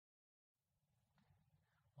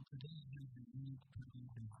Today is a unique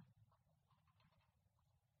time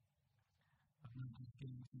of not just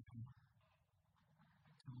getting people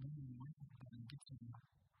to learn what God and get to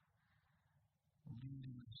lead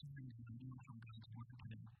in a series of knowing how God's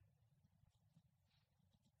working.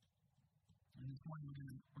 And this morning we're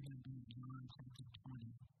going to be in John chapter 20.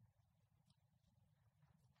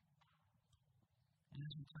 And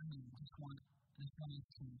as we turn in, I just want us to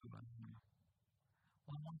think about him.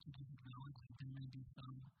 Well, I want you to acknowledge that there may be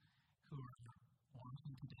some who are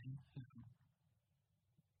watching today who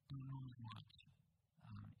don't know as much.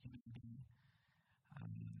 It may be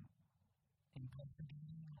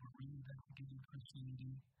investigating or reinvestigating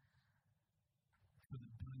Christianity for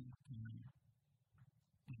the billionth time.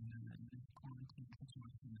 And this quarantine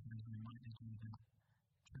situation has reminded me that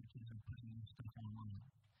churches are putting this stuff online.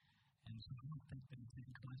 And so I don't think that it's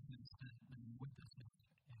any coincidence that you're with us.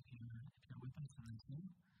 If you're with us and that's you,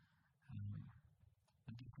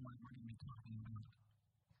 but this morning we're going to be talking about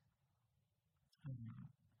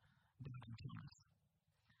doubt and chaos.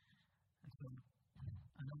 And so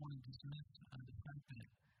I don't want to dismiss the fact that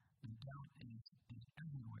doubt is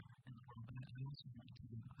everywhere in the world, but I also want to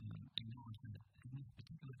acknowledge that in this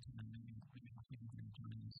particular time, maybe a few of you are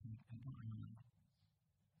joining us and don't remember.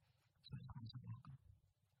 So that's also welcome.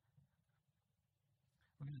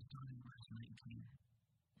 We're going to start in verse 19.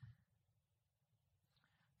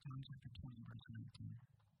 John chapter 20, verse 19.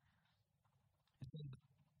 It says,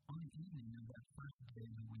 on the evening of that first day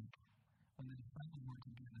of the week, when the disciples were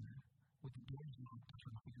together, with the doors locked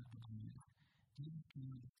for fear of the Jews, Jesus came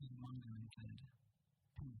and stood among them and said,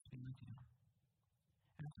 "Peace be with you."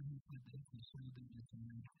 After he said this, he showed them his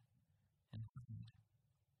hands and side.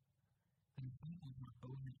 The disciples were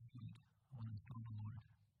overjoyed when they saw the Lord.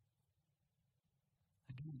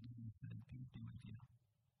 Again, Jesus said, "Peace be with you.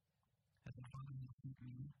 As the Father has sent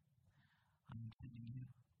me, I am sending you."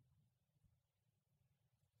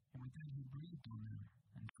 And with that, he breathed on them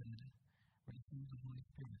and said, "Receive the Holy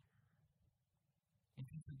Spirit. If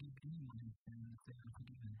you forgive anyone his sins, they are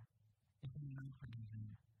forgiven. If you do not forgive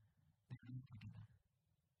them, they are not forgiven."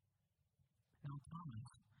 Now Thomas,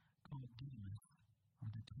 called Didymus, or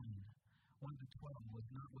the twin, one of the 12, was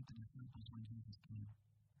not with the disciples when Jesus came.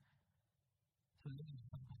 So the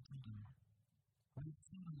disciples told him, "We have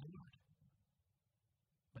seen the Lord."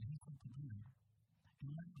 But he said to them,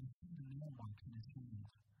 "Unless I see the nail marks in his hands,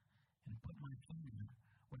 and put my finger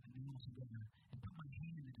where the nails are, and put my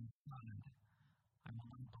hand in his side, I will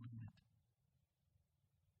not believe it."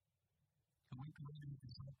 A week later, the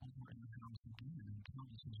disciples were in the house again, and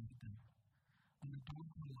Thomas was with them. When the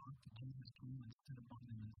doors were locked, Jesus came and stood among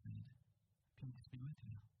them and said, "Peace be with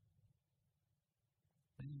you."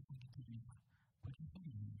 Then he said to them, "Put your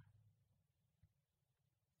finger here.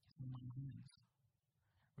 See my hands.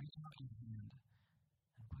 Reach out your hand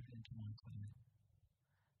and put it into my side.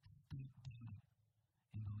 Speak dead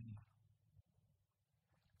and believe."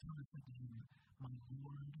 Thomas said to him, "My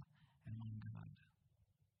Lord and my God."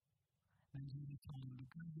 Then Jesus told him,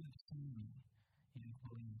 "Because you have seen me, you have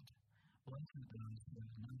believed. Blessed are those who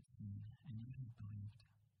have not seen and yet have believed."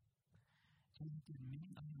 Jesus did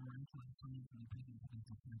many other miraculous signs in the presence of his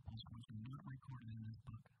disciples, which are not recorded in this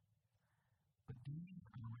book. But these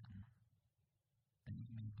are written that you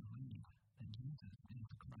may believe that Jesus is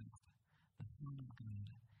the Christ, the Son of God,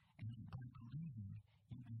 and that by believing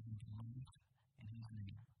you may have life in his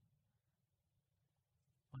name.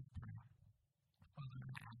 Let's pray. Father,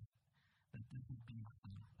 I ask that this would be so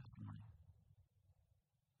this morning.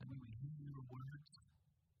 That we would hear your words,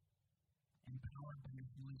 empowered by your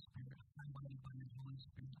Holy Spirit, highlighted by your Holy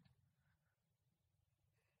Spirit,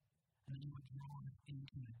 and that you would draw us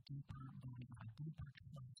into a deeper belief, a deeper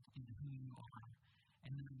trust in who you are.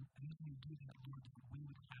 And then as we do that, Lord, that we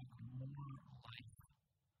would have more life.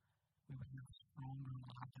 We would have stronger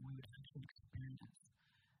life, and we would actually experience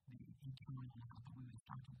the eternal life, that we would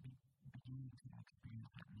start to begin to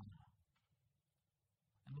experience that now.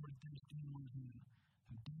 And Lord, if there's anyone who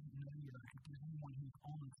didn't know you, if there's anyone who's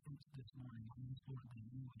on the fence this morning, I ask, Lord, that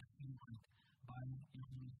you would fill us by your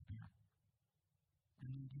Holy Spirit.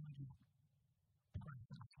 And then you would just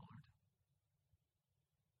press us, Lord.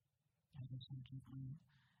 As you so gently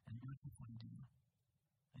and mercifully do,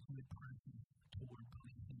 as you would press us toward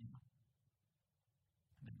believing you,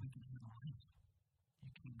 and that we can have life.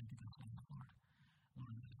 You came to give us life, Lord.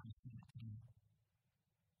 Lord, as we see it to you.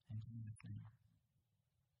 In Jesus' name.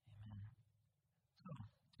 Amen. So,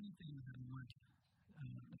 two things that I want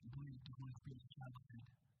to believe the Holy Spirit highlighted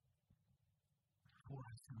for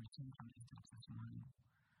us to receive from this morning.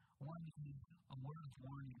 One is a word of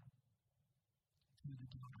warning to the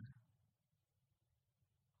doubter.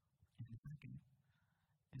 And the second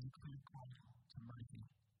is a clear call to mercy.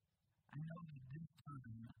 I know that this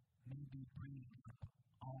time may be bringing up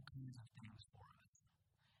all kinds of things for us.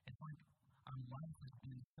 It's like our life has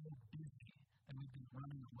been so busy that we've been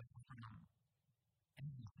running away from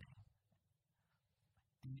everything.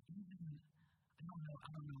 And even, I don't know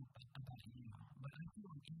about you, but I feel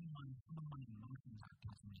like some of my emotions are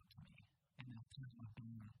catching up to me in this time of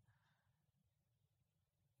being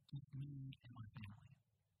just me and my family.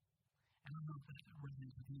 I don't know if that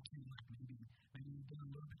resonates with you too, like maybe you've been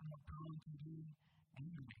a little bit more prone to be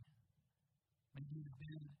angry. Maybe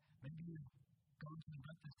you've gone to the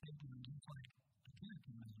breakfast table and just like, I can't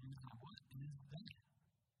imagine what is that?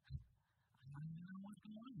 I don't know what's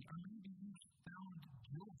going on. Or maybe you found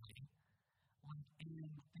joy like in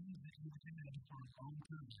things that you've had for a long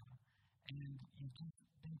time, and you've just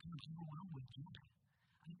been kind of overwhelmed with joy.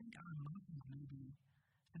 I think our emotions maybe,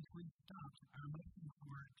 since we've stopped, our emotions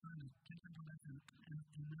were trying to catch up with us, and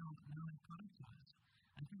now they've caught up to us.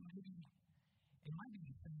 I think maybe it might be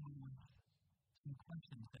the same way with some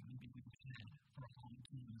questions that maybe we've had for a long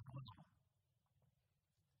time as well.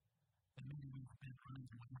 That maybe we've been running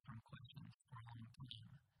away from questions for a long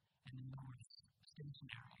time, and then when we're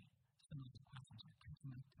stationary, some of those questions are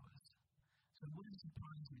catching up to us. So what has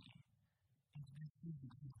surprised me is this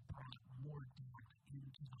season has brought more doubt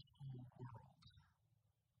into the whole world.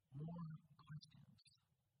 More questions.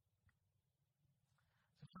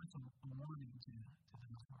 So first, a warning to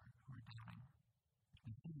those who are doubting.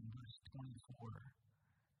 We see in verse 24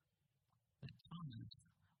 that Thomas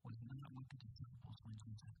was not with the disciples when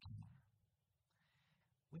Jesus came.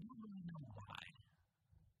 We don't really know why.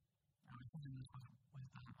 I was saying this with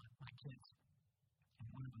my kids,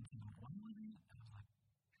 and one of them said, "Why was he?" I was like,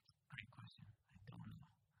 "Great question. I don't know."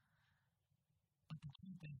 But the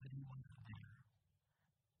truth is that he wasn't there.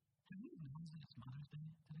 Have you noticed it's Mother's Day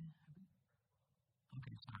today?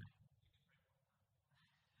 Okay, sorry.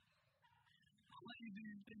 I'll let you do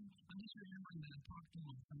your thing. I'm just remembering that I talked to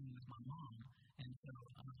my son with my mom, and so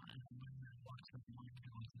I went and watched something like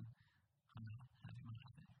this, and Happy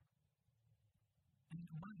Mother's Day. And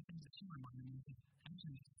one of the things that she reminded me is that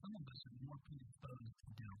actually some of us are more predisposed to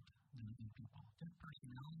doubt than other people. Their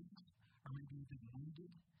personalities are maybe even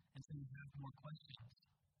wounded, and so you have more questions.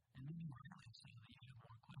 And maybe rightly so that you have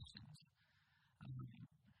more questions. That's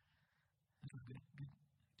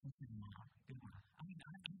a good mom. Good one. I mean,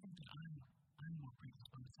 I think that I'm more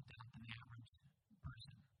predisposed to doubt than the average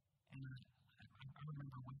person. And I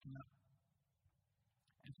remember waking up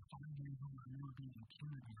as 5 years old. I remember being in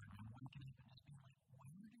kindergarten and waking up and just being like,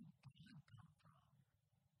 where did God come from?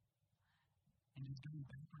 And just going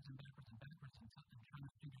backwards and trying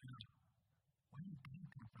to figure out where did God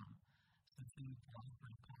come from? So things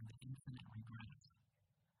philosophers call the infinite regrets.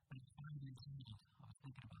 But at 5 years old, I was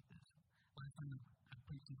thinking about this. Last time I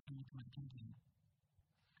preached this thing to my kids,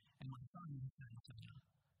 and my son says,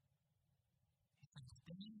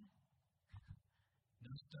 "Danny,"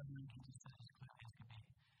 no stuttering, he just said as quickly as could be,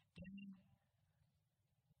 "Danny,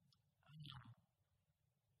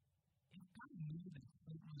 if God knew that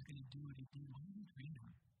Satan was going to do what he did, why did he create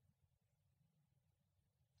him?"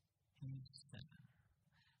 He was 7.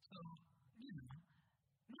 So,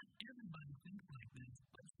 not everybody thinks like this,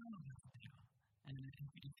 but some of us do. And if you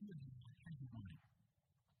would, here's the warning.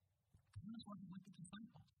 Thomas wasn't with the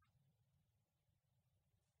disciples.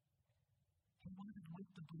 He wasn't with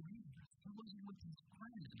the believers. He wasn't with his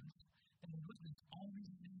friends and he witnessed all these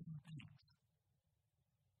amazing things.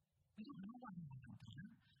 We don't know why he wasn't there,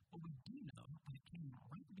 but we do know that it came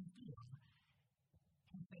right before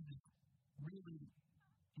he said this really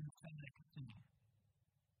emphatic thing.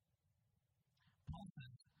 Paul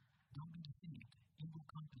says, "Don't be deceived. Evil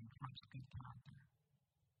company corrupts good character."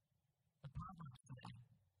 The Proverbs say,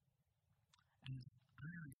 "As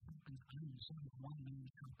iron sharpens iron, so does one man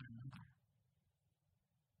sharpen another."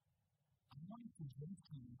 I want to suggest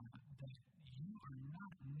to you that you are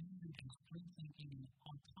not nearly as free-thinking and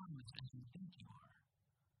autonomous as you think you are.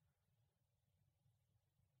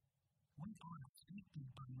 We are affected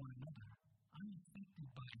by one another. I'm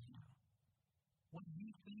affected by you. What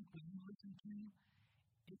you think, what you listen to,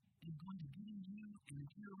 it is going to get in you, and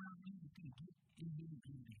if you're around me, it's going to get in you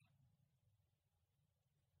and me.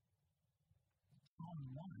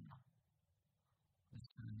 Psalm 1. Let's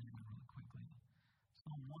turn there really quickly.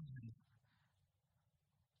 Psalm 1 is,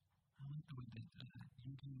 I like the way that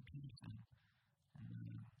Eugene Peterson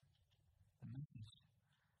and the message,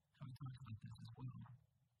 how he talks about this as well.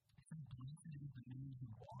 He said, "Blessed is the man who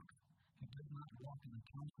does not walk in the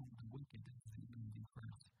counsel of the wicked." This is what he's going to do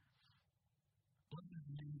first. "Blessed is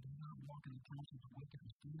the man who does not walk in the counsel of the wicked, or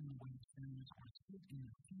stand in the way of sinners, or sit in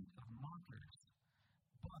the seat of mockers,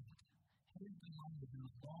 But his delight is in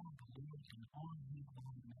the law of the Lord, and on his law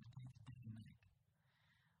he meditates day and night.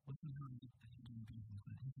 Listen to how he begins with.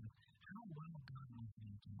 He says, how well God wants you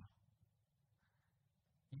to do.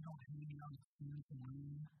 You don't hang out at Smith and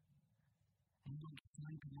Wayne, and you don't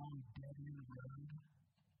slink along dead in the road.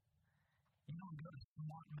 You don't go to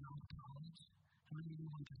Smart Mouth College. How many of you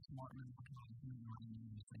went to Smart Mouth College? You know what I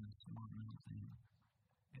mean? You say the Smart Mouth thing.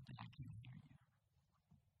 If I can't hear you.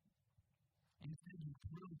 Instead, you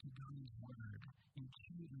thrill to God's word. You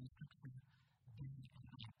chew in the scripture day and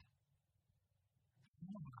night.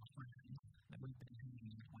 Some of our friends that we've been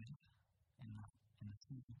hanging with in the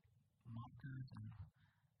city, mockers and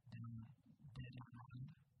dead and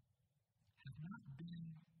road, have not been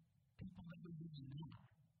people that we really know.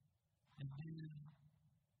 They've been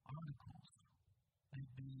articles.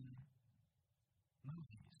 They've been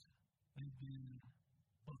movies. They've been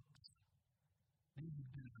books. These have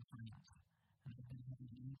been our friends, and they've been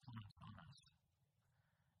having an influence on us.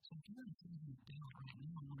 So if you're in a season of doubt right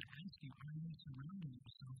now, I want to ask you, are you surrounding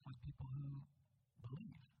yourself with people who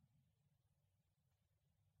believe?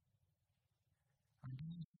 Or do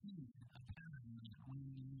you see a pattern that when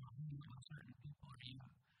you hang with certain people or you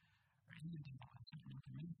are inundated with certain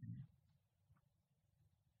information,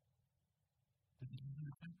 does it have an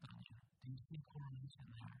effect on you? Do you see correlation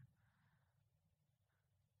there?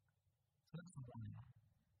 So that's the one.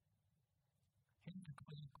 Here's the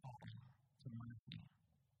quick call to mercy.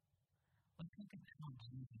 Let's look at how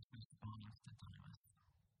Jesus responds to Thomas.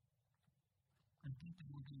 I think that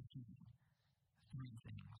we'll do three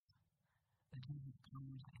things. That Jesus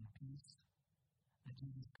comes in peace, that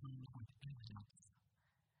Jesus comes with evidence,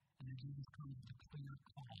 and that Jesus comes with a clear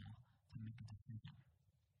call to make a decision.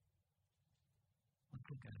 Let's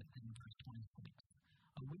look at it in verse 26.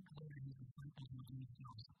 A week later, his disciples were in the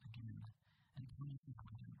house again, and Thomas was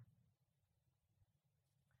with him.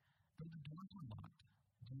 Though the doors were locked,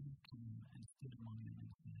 Jesus came and stood among them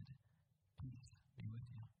and said, peace be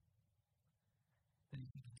with you. Then he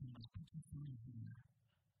said to Thomas, put your finger here,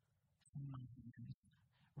 see my hands,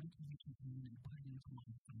 reach out your hand and put it into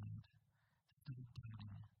my side. Stop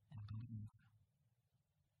doubting and believe.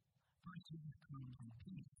 First, Jesus comes in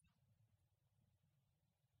peace.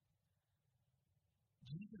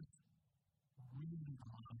 Jesus really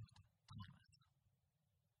loved Thomas.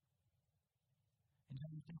 In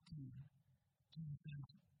John 15, Jesus says,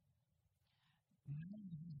 knowing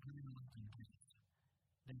that he's greater love than peace,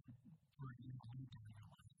 than for you to live in your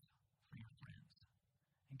life for your friends.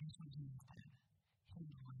 And guess what Jesus did? He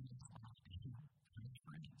laid his life down for his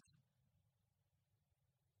friends.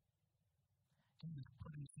 Jesus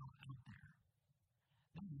put himself out there.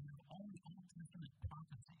 Then we have all the Old Testament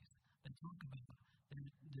prophecies that talk about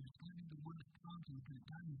there's going to be the one that comes and is going to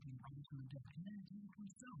die and be raised from the dead. And then Jesus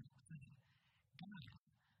himself said, guys,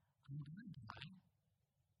 I'm going to die,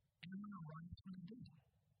 and I'm going to rise from the dead.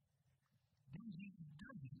 Then Jesus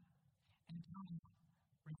does it, and Thomas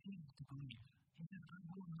refuses to believe. He says, I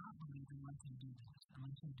will not believe unless you do this,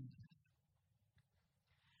 unless you do this.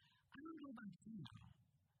 I don't know about you,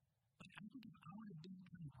 but I think if I would have been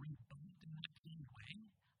kind of rebuked in that same way,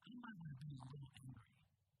 I might want to be a little angry.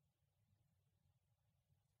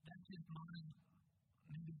 That's just mine.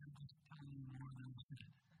 Maybe I'm just telling you more than I should.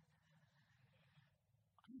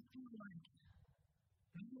 I feel like,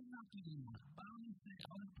 maybe I'm not getting one, but I'm going to say,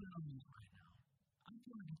 I'm going to put it on you right now. I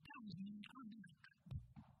feel like if that was me, I would be like,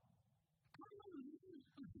 come on,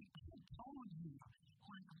 I told you,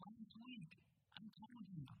 like last week, I told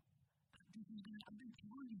you that this is going to, I've been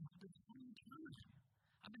telling you this whole time.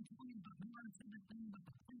 I've been telling you about, remember I said that thing about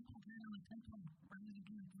the temple there and the temple ready to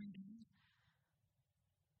do in 3 days?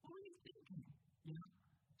 What are you thinking? You know,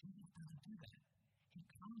 Jesus doesn't do that. He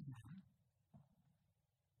comes in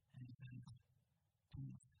and he says,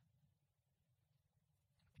 peace.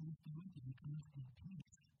 Peace be with you. He comes in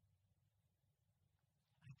peace.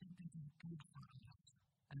 I think this is good for us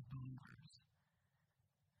as believers.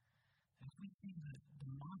 As we see the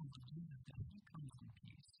model of Jesus, that he comes in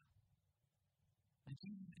peace. That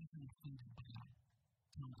Jesus isn't offended by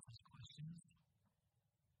Thomas' questions.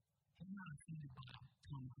 He's not offended by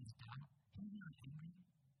Thomas' doubt. He's not angry.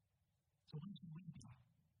 So why should we be?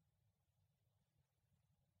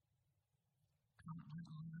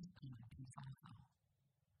 Let us come in peace also.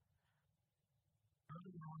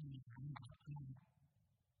 Earlier on in the journey, I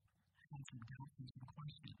had some doubts and some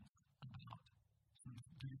questions about some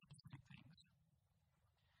very specific things.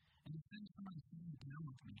 And instead of somebody sitting down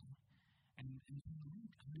with me and saying,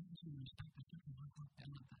 I need to respect the scriptures, let's look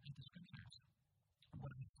down at the scriptures.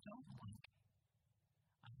 What I felt like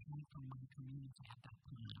I came from my community at that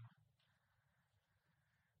time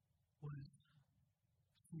was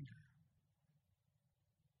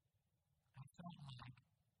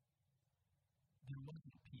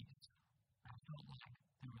wasn't peace. I felt like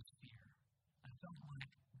there was fear. I felt like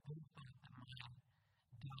they thought that my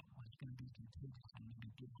doubt was going to be contagious and maybe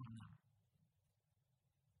get on them.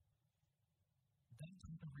 That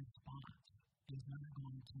type of response is not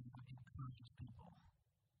going to encourage people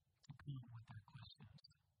to come with their questions.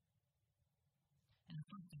 And in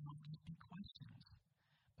fact, they might just be questions.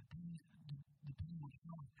 But then, depending on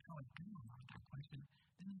how it goes with their question,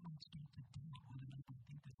 then they might start to doubt whether or not they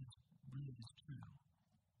think that this really is true.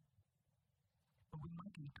 But we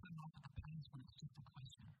might be cut off at the pass when it's just a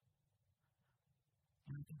question.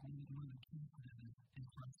 And I think one of the keys to that is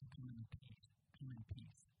for us to come in peace. Come in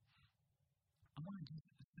peace. I want to just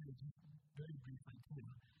say just very briefly too,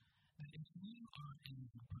 that if you are a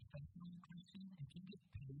professional Christian, if you get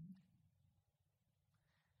paid,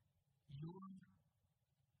 your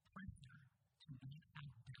pressure to not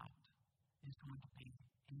have doubt is going to be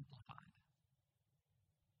amplified.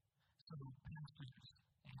 So pastors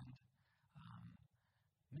and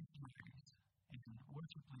missionaries and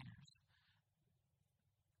worship leaders,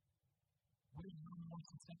 we're more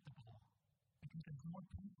susceptible because there's more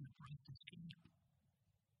pressure for us to speak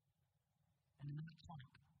and not talk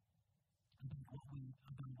about what we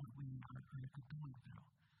are going through.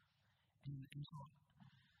 And so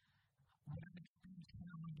what I've experienced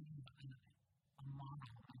here would be a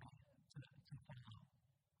model to follow.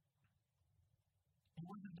 It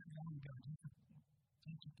wasn't that long ago, just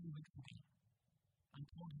a few weeks ago. I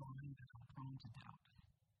told you already that I'm prone to doubt.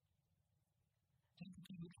 Just a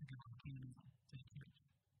few weeks ago, I came to church,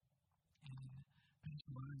 and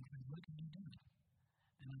Pastor Ryan said, "What are you doing?"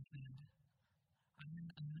 And I said, "I'm in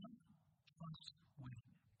enough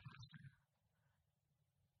trustworthy, Pastor,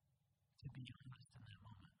 to be honest in that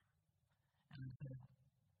moment." And I said,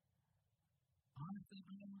 "Honestly,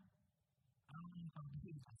 man, I don't know if I'm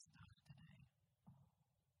doing that stuff today."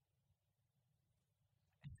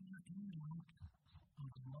 It's not any work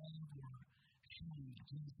of love or showing that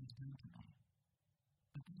Jesus is good to me.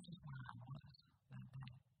 But this is where I was that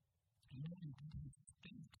day. And you know, he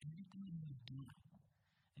faced everything he was doing.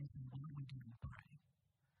 And he said, "What are we going to pray?"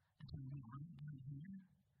 And so we were right here,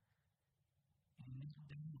 and he knelt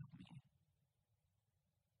down with me.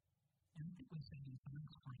 And I think we said these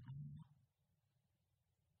things for him.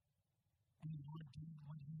 And the Lord did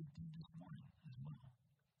what he would do this morning as well.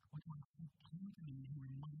 Which was he came to me and he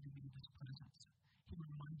reminded me of his presence. He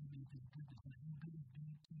reminded me of his goodness and how good he's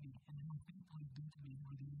been to me and how faithful he's been to me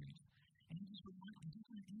over the years. And he just reminded me,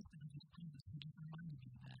 just an instant of his presence, he just reminded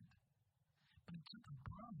me of that. But it took a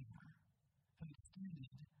brother who extended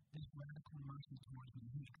this radical mercy towards me.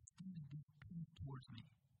 He extended this peace towards me.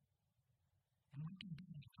 And we can do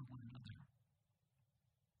this for one another.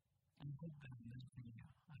 And I hope that I'm there for you.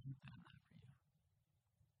 I hope that I'm there for you.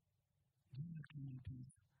 You have common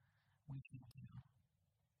peace. We can do.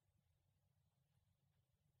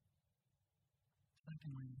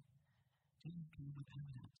 Secondly, Jesus came with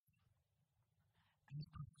evidence. As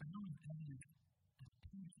profound evidence as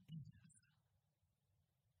peace is,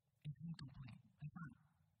 it's incomplete. That's not,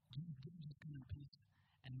 Jesus didn't just come in peace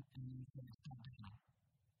and then he said, "Stop down."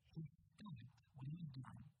 He stopped what he was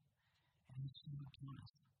doing and he showed it to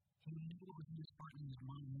us. He knew what was in his heart and his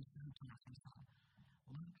mind and he showed it to us. He said,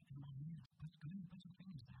 "Look at my hands. Go ahead and put your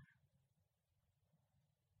fingers there."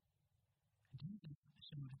 Jesus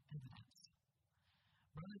showed evidence.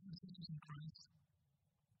 Brothers and sisters in Christ,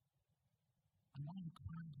 I want to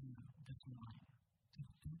encourage you this morning to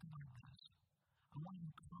think about this. I want to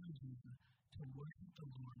encourage you to worship the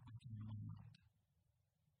Lord with your mind.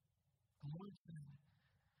 The Lord said,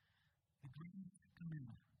 the greatest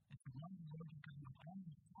commandment is to love the Lord your God with all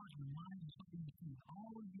your heart, your mind, and soul, and strength.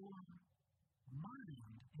 All your mind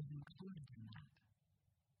is included in that.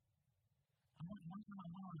 One time I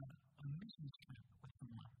went on a mission trip with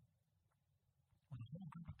someone, with a whole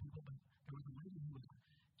group of people, but there was a lady who was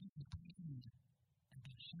just as passionate and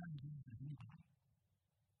sharing Jesus as anybody.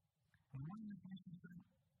 And one of the things she said,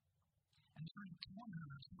 and I started telling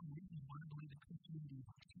her some of the reasons why I believe that Christianity is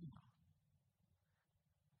true.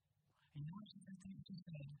 And you know what she said to me? She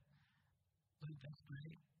said, "Look, that's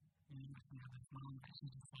great. You know, she had this smile, and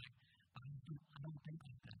she's just like, I don't think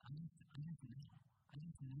like that. I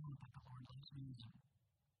just know that the Lord loves me.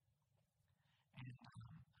 And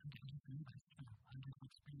I just know that's true. I just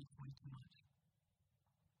experienced way too much."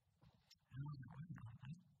 And I was like, "Wait a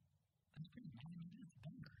minute, that's pretty good. Maybe that's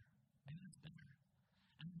better. Maybe that's better."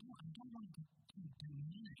 And I don't want to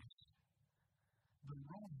diminish the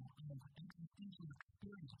role of existential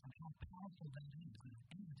experience and how powerful that is as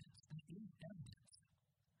evidence. That is evidence.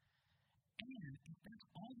 And if that's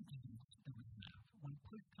all the evidence that we have, when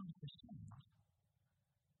push comes to shove,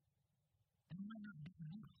 it might not be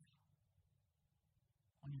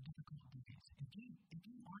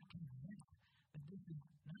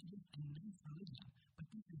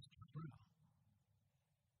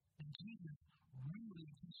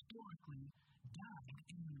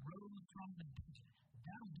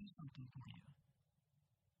something for you.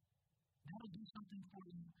 That'll do something for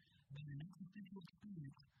you that an existential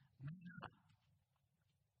experience may not.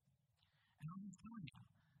 And I'll just tell you,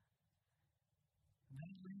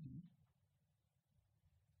 that lady,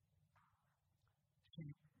 she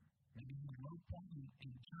maybe had a low point in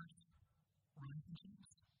the church relationships.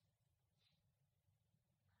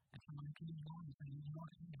 And so when it came along and said, you know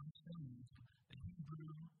what, I'm telling you, the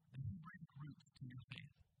Hebraic roots to your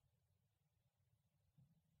faith.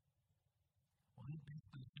 Well, he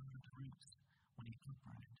basically showed her the roots when he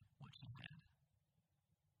uprooted what she had.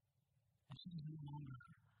 And she was no longer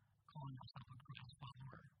calling herself a Christ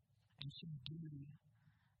follower. And she's doing,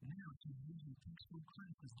 now she's using textual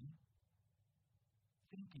criticism,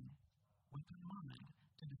 thinking with her mind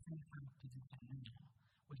to defend her position now,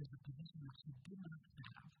 which is a position that she did not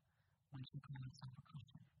have when she called herself a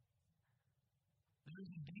Christian. There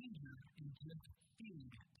is a danger in just feeling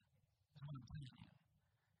it, is what I'm telling you.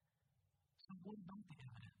 So what about the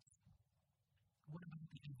evidence? What about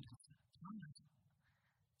the evidence?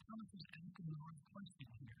 Thomas is asking the right question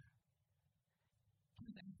here.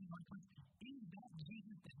 He's asking the right question. Is that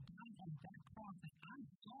Jesus that died on that cross that I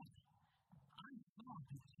saw? I saw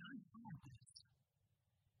this.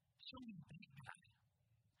 Show me that guy.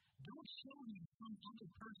 Don't show me some other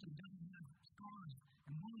person that doesn't have scars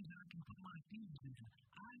and wounds that I can put my fingers into.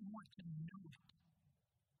 I want to know it.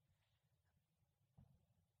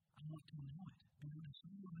 I want to know it. And when I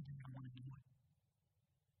show you everything, I want to know it.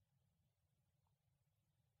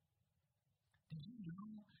 Did you know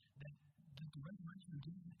that the resurrection of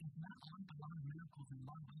Jesus is not like a lot of miracles in a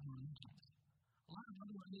lot of other religions? A lot of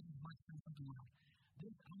other religions might say something like,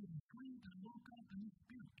 this, I was asleep and I woke up and the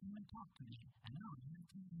Spirit came and talked to me, and now I'm here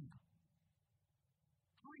to you.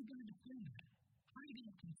 How are you going to defend that? How are you going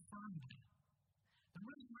to confirm that? The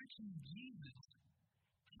resurrection of Jesus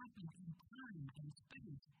happened in time and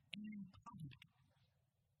space and in public.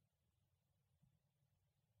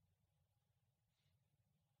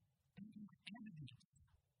 And it's evidence.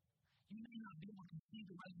 You may not be able to see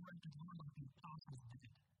the resurrected Lord like the apostles did.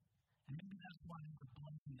 And maybe that's why there's a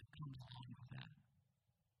blessing that comes along with that.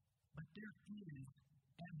 But there is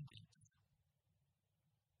evidence.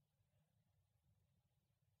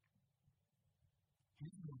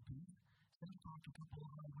 Here's the piece. So I talked a couple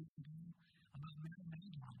of weeks ago about Mary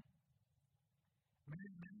Magdalene.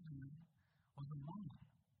 Mary Magdalene was a woman.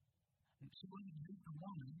 And she wasn't just a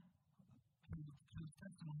woman whose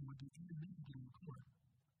testimony would be inadmissible in court.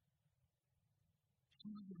 She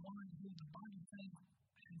was the woman who the Bible says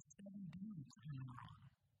had 7 demons coming on.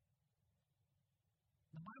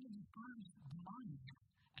 The Bible describes demons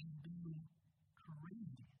as being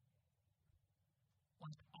crazy,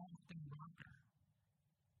 like all things out there.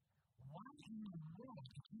 Why in the world,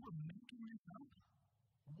 if you were making this up,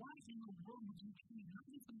 why in the world would you choose not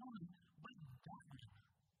just the woman, but that one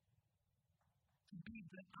to be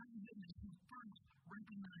the eyewitness who first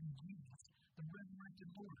recognized Jesus, the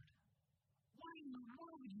resurrected Lord? Why in the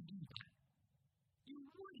world would you do that? You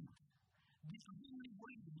wouldn't. The only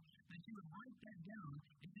way that you would write that down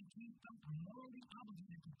is if you felt morally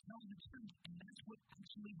obligated to tell the truth, and that's what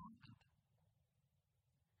actually happened.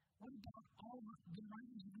 What about all the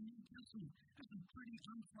writers of the New Testament? There's some pretty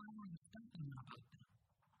unflattering stuff in there about them.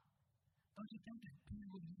 Don't you think that Peter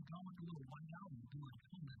would be gone with a little white out and be like,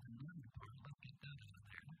 oh, that's another part. Let's get that out of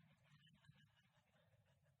there.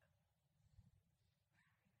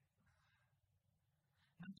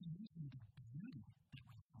 Not to mention the beauty that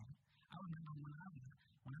we saw. I remember when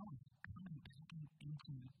I was coming back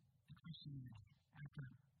into the Christianity after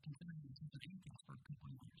considering myself an atheist for a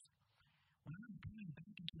couple of years. When I was coming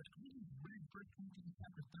back into it, I just read 1 Corinthians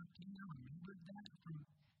chapter 13. I remembered that from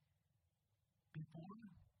before.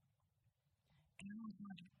 And I was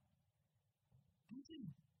like, this is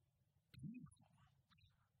beautiful.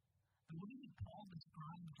 The way that Paul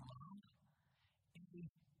describes love is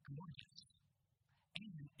gorgeous.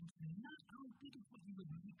 And it's not, I don't think it's what you would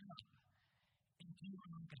make up if you were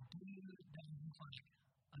like a dude that was like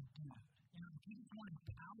a dude. You know, if you just wanted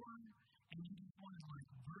power and you just wanted like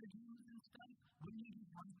virgins and stuff, wouldn't you just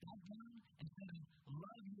write that down instead of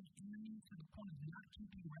love your enemies to the point of not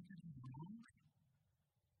keeping records of wrongs?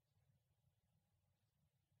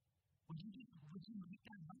 Would you make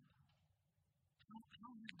that up? How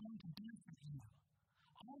is it going to benefit you?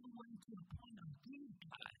 All the way to the point of these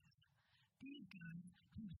guys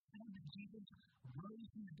who said that Jesus rose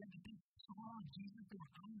from the dead, that they saw Jesus, they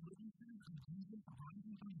were eyewitnesses of Jesus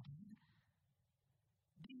rising from the dead.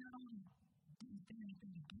 They not only didn't say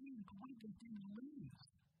anything to gain, but what did they say to lose?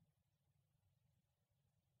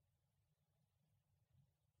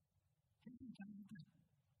 Here's the thing,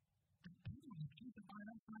 the people is crucified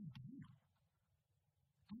upside down.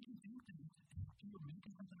 Don't you think that if you were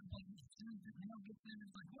making something up like this, as soon as the nail gets in,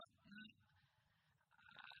 it's like, what?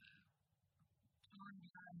 Sorry,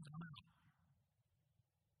 guys, I'm out.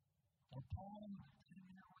 Or Paul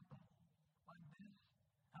sitting there with them like this.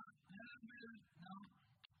 No.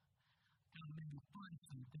 Gotta maybe find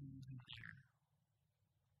some things in there.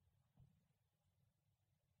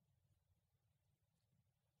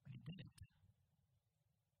 But he didn't.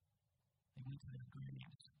 He went to their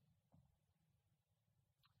graves,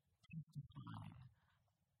 testifying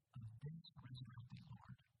of this resurrected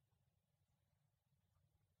Lord.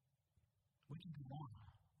 We can go on.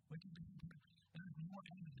 We can do more. There's more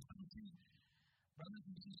evidence. I see, brothers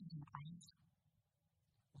and sisters in Christ,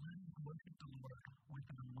 let us worship the Lord with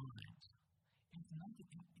our minds. It's not that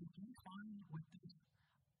if you find with this,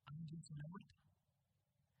 I just know it,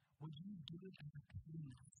 would you do it as a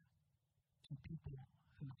kindness to people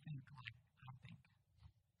who think like I think?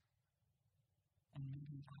 And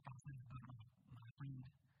maybe, like I said about my friend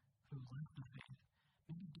who left the faith,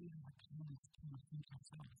 maybe do it as a kindness to your future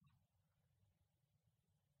self.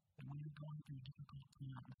 And when you're going through difficult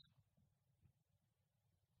times,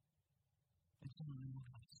 it's going to know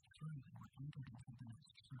that it's true, that we're entering something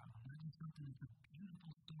that's true. Not just something that's a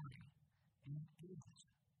beautiful story, and it is.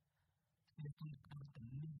 It's like the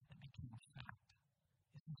myth that became fact.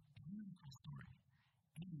 It's this beautiful story,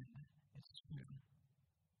 and it's true.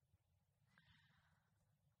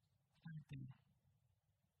 Third thing,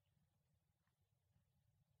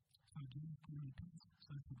 so Jesus came in peace,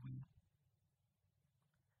 so should we.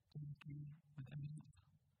 Jesus came with evidence,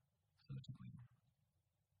 so should we.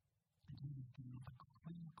 And Jesus came with a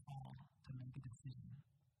clear call to make a decision.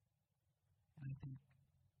 And I think,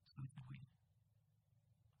 so should we.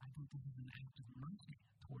 I think this is an act of mercy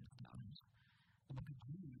towards doubters. The book of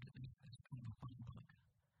Jude is kind of a funny book.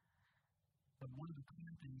 But one of the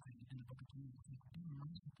clear things in the book of Jude is be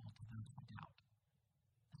merciful to those who doubt.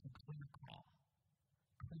 It's a clear call.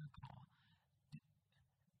 Clear call.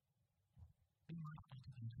 Be merciful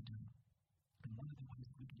to those who do. And one of the ways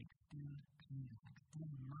we can extend kindness,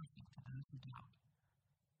 extend mercy to those who doubt,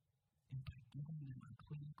 is by giving them a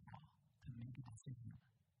clear call to make a decision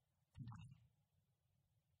today.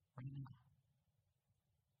 Right now.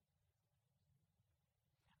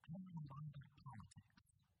 I don't know a lot about politics.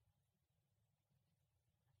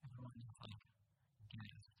 Everyone is like,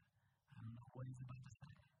 gassed. I don't know what he's about to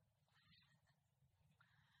say.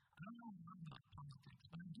 I don't know a lot about politics,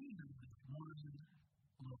 but I do know this one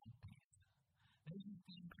little piece. There's this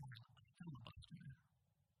thing called a filibuster.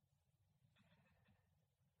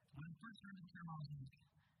 When I first heard the term, I was like,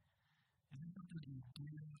 is this something that you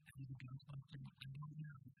do as a Ghostbuster? I don't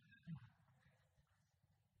know.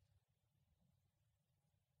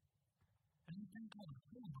 There's this thing called a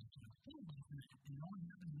filibuster. A filibuster is only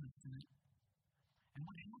happens in the Senate. And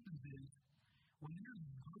what happens is, when there's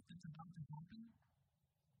a vote that's about to happen,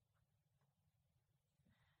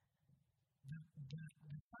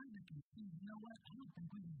 the side that can see, you know what, I don't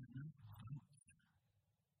think we have enough votes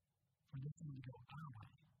for this one to go our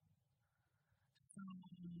way. So,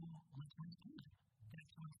 let's waste it.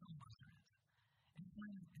 That's what a filibuster is. It's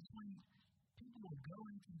when people will go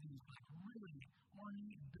into these like really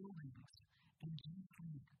ornate buildings and just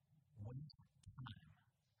like waste time.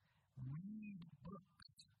 Read books.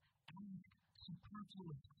 Ask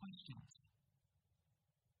superfluous questions.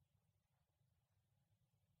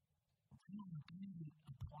 They don't really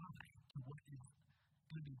apply to what is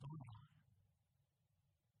going to be voted on.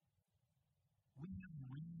 We have a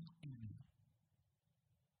real enemy.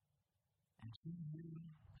 And some of you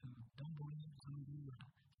who don't believe, some of you are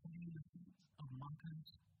sitting in the seats of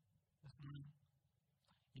mockers this morning.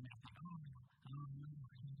 You may think, oh,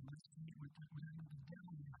 let's see with the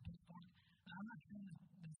devil, you got pissed for it. I'm not saying that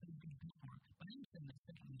Satan's going to pay for it, but I am saying that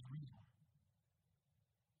Satan is real.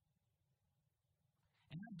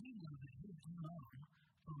 And I do know that his MO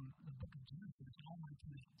from the book of Genesis all the way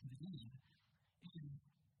to the end is,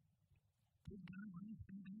 did God really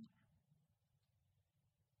say that?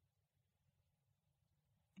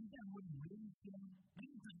 Is that what he really said?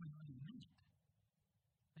 Maybe it's not what he really meant.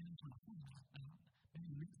 Maybe it's what he meant.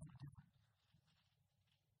 Maybe he meant something different.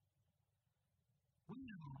 We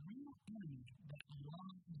have a real enemy that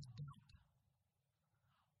loves doubt.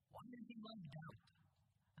 Why does he love doubt?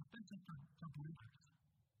 Especially for believers.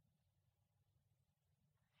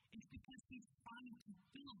 It's because he's trying to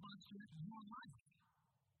filibuster your life.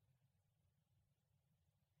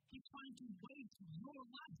 He's trying to waste your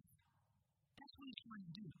life. That's what he's trying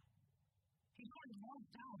to do. He's already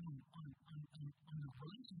lost out on the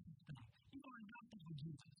relationship stuff. He's already got that with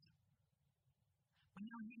Jesus. But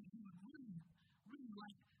now he would really would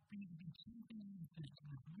like for you to be choosing in this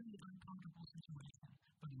really uncomfortable situation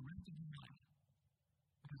for the rest of your life.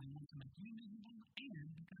 Because he wants to make you miserable, and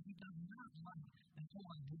because he does not like the whole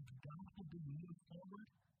idea of the gospel being moved forward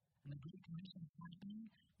and the Great Commission happening,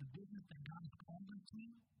 the business that God has called us to.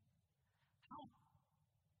 How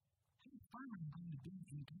fun are you going to be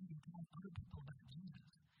when you come to tell other people about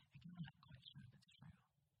Jesus if you're not quite sure if it's true?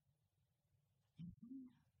 You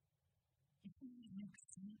see it makes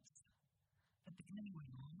sense that the enemy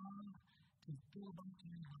would love to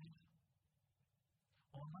filibuster your life?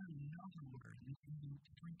 Or by another word, it's even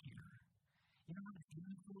trickier. You know how to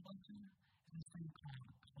end filibuster? It's this thing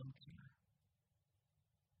called cloture.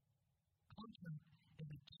 Cloture is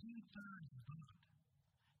a 2/3 vote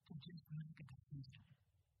to just make a decision.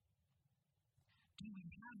 Do we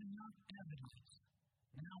have enough evidence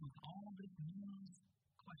now with all this numerous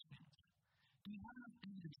questions? Do you have enough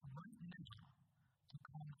evidence right now to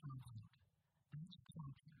call for a vote? That's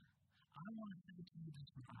cloture. I want to say to you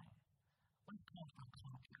this morning, let's call for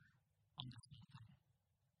cloture on this whole thing.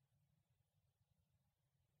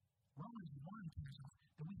 Romans 1 tells us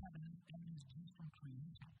that we have enough evidence just from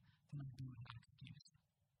creation to not do an excuse.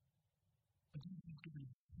 But Jesus has given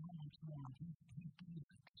us so much more. He's given us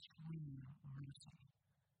extreme mercy.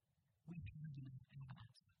 We have enough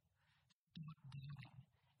evidence. Stop doubting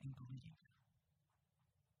and believe.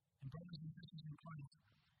 And brothers and sisters in Christ,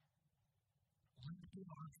 let's give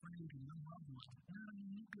our friends and your loved ones not a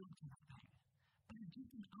new go to the thing, but it's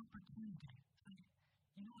just an opportunity. Say,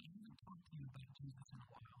 you know, I haven't talked to you about Jesus in a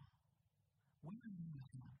while. What are you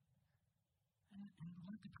with him? And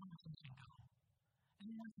let the conversation go. And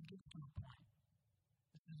then once it gets to a point,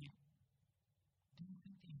 this is you. Do you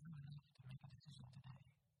think that you have enough to make a decision today?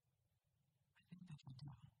 I think that you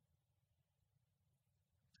do.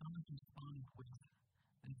 Thomas responded with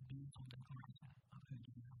this beautiful declaration of who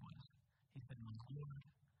Jesus was. He said, my Lord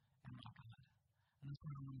and my God. And that's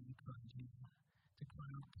what I want to encourage you to cry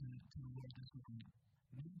out to the Lord this morning.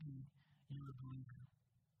 Maybe you're a believer.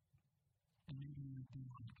 And maybe you feel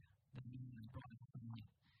like the meaning is brought up from me.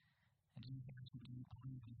 And you guys would be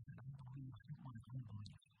believe he said, I believe I want to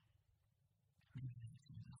unbelief. Maybe that's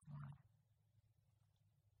you this morning.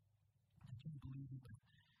 I can't believe it, but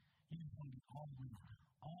you just want to be all in.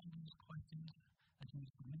 All these questions that you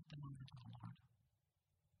submit them over to the Lord.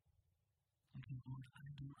 And say, Lord,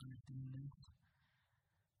 I do understand this,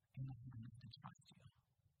 and I have enough to trust you.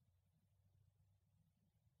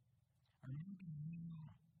 Or maybe you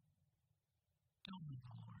don't know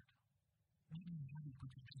the Lord. Maybe you haven't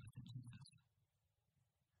put your trust in Jesus.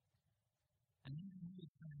 And maybe you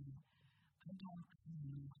would say, I don't see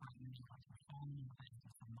you right now like you're falling in faith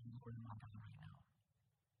from my Lord and my God right now.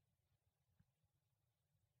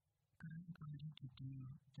 Could I encourage you to do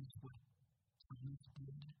just what Thomas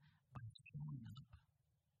did by showing up?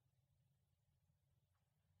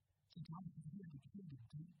 So Thomas is here to get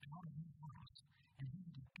out of his house and he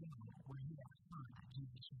had to go where he had heard that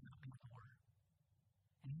Jesus should not be for.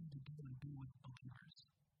 And he had to go and be with believers.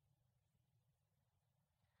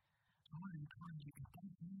 I want to encourage you, if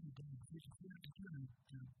that's you today, if you're in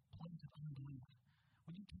a place of unbelief,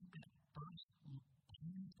 would you take that first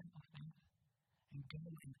tiny step of faith and go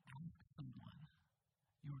and ask someone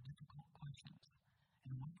your difficult questions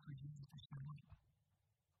and wait for Jesus to show up?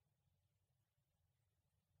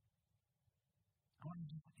 I want to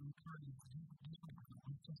just encourage you to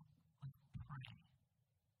let's pray.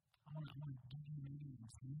 I want to give you maybe an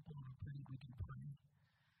example of a prayer we can pray.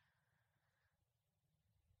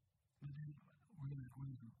 But then we're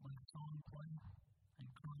going to let a song play and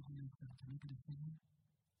encourage you to make a decision.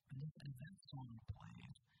 And as that song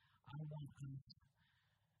plays, I want us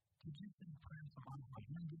to just say prayer for our heart.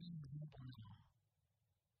 I'm going to give you an example now.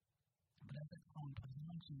 But as that song plays, I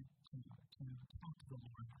want you to talk to the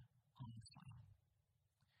Lord honestly.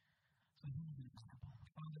 So here's an example.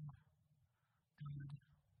 Father, God,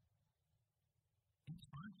 it's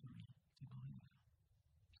hard for me to believe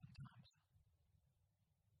sometimes.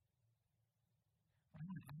 But I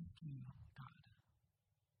want to ask you, God,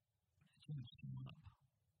 that you would show up.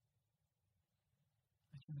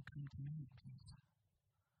 That you would come to me with peace.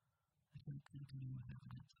 That you would come to me with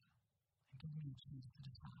evidence. And give me a chance to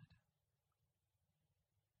decide.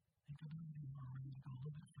 And for those of you who are ready to go a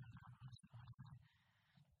little bit further, I want to say,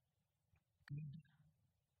 good.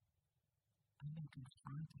 I've been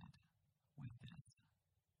confronted with this.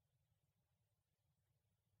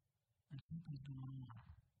 And something's going on.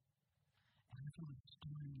 And I feel it's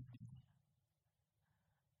stirring me to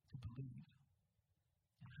believe.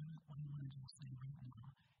 And I want to just say right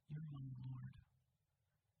now, you're my Lord.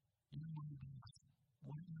 You're my best.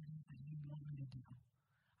 Whatever it is that you want me to do,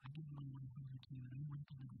 I give my 100 to you, and I want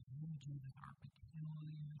to know you, Jesus, our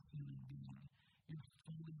peculiar